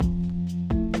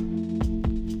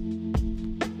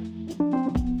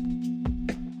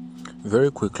Very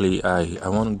quickly, I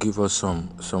want to give us some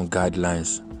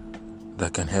guidelines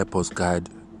that can help us guide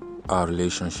our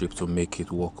relationship to make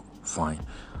it work fine.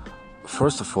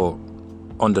 First of all,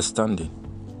 understanding.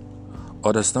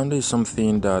 Understanding is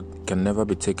something that can never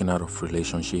be taken out of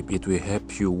relationship. It will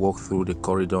help you walk through the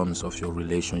corridors of your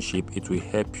relationship. It will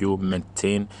help you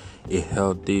maintain a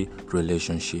healthy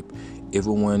relationship.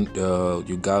 Even when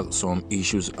you got some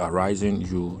issues arising,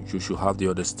 you should have the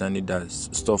understanding that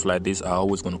stuff like this are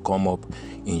always going to come up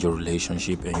in your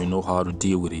relationship, and you know how to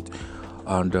deal with it.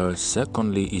 And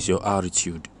secondly is your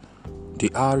attitude.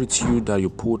 The attitude that you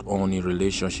put on a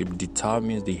relationship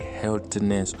determines the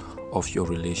healthiness of your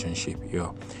relationship.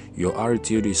 Your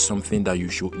attitude is something that you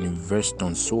should invest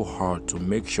on so hard to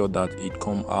make sure that it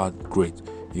come out great.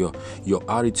 Your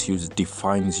attitude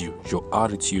defines you. Your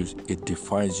attitude, it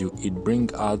defines you. It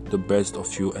brings out the best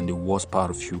of you and the worst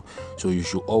part of you. So you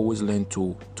should always learn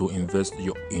to invest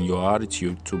in your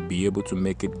attitude to be able to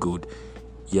make it good.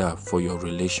 For your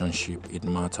relationship, it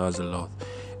matters a lot.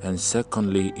 And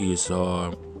secondly is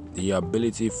the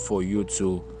ability for you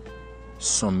to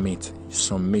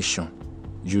submission.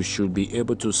 You should be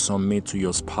able to submit to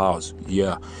your spouse.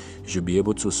 You should be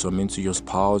able to submit to your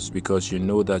spouse because you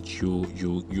know that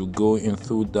you go in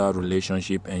through that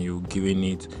relationship and you're giving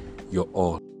it your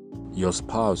all. Your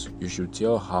spouse, you should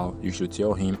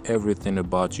tell him everything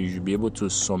about you. You should be able to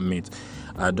submit.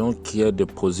 I don't care the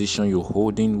position you're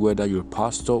holding, whether you're a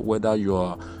pastor, whether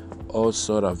you're all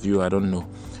sort of you, I don't know.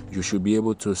 You should be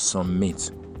able to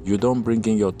submit. You don't bring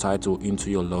in your title into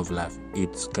your love life.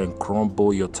 It can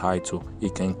crumble your title.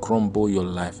 It can crumble your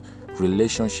life.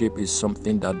 Relationship is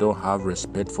something that don't have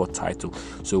respect for title.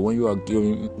 So when you are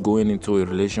going into a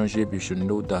relationship, you should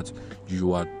know that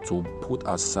you are to put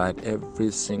aside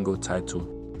every single title.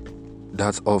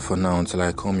 That's all for now until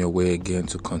I come your way again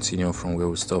to continue from where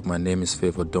we stop. My name is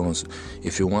Favor Dons.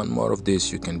 If you want more of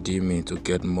this, you can DM me to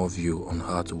get more view on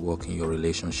how to work in your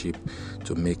relationship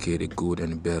to make it a good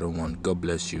and better one. God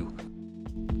bless you.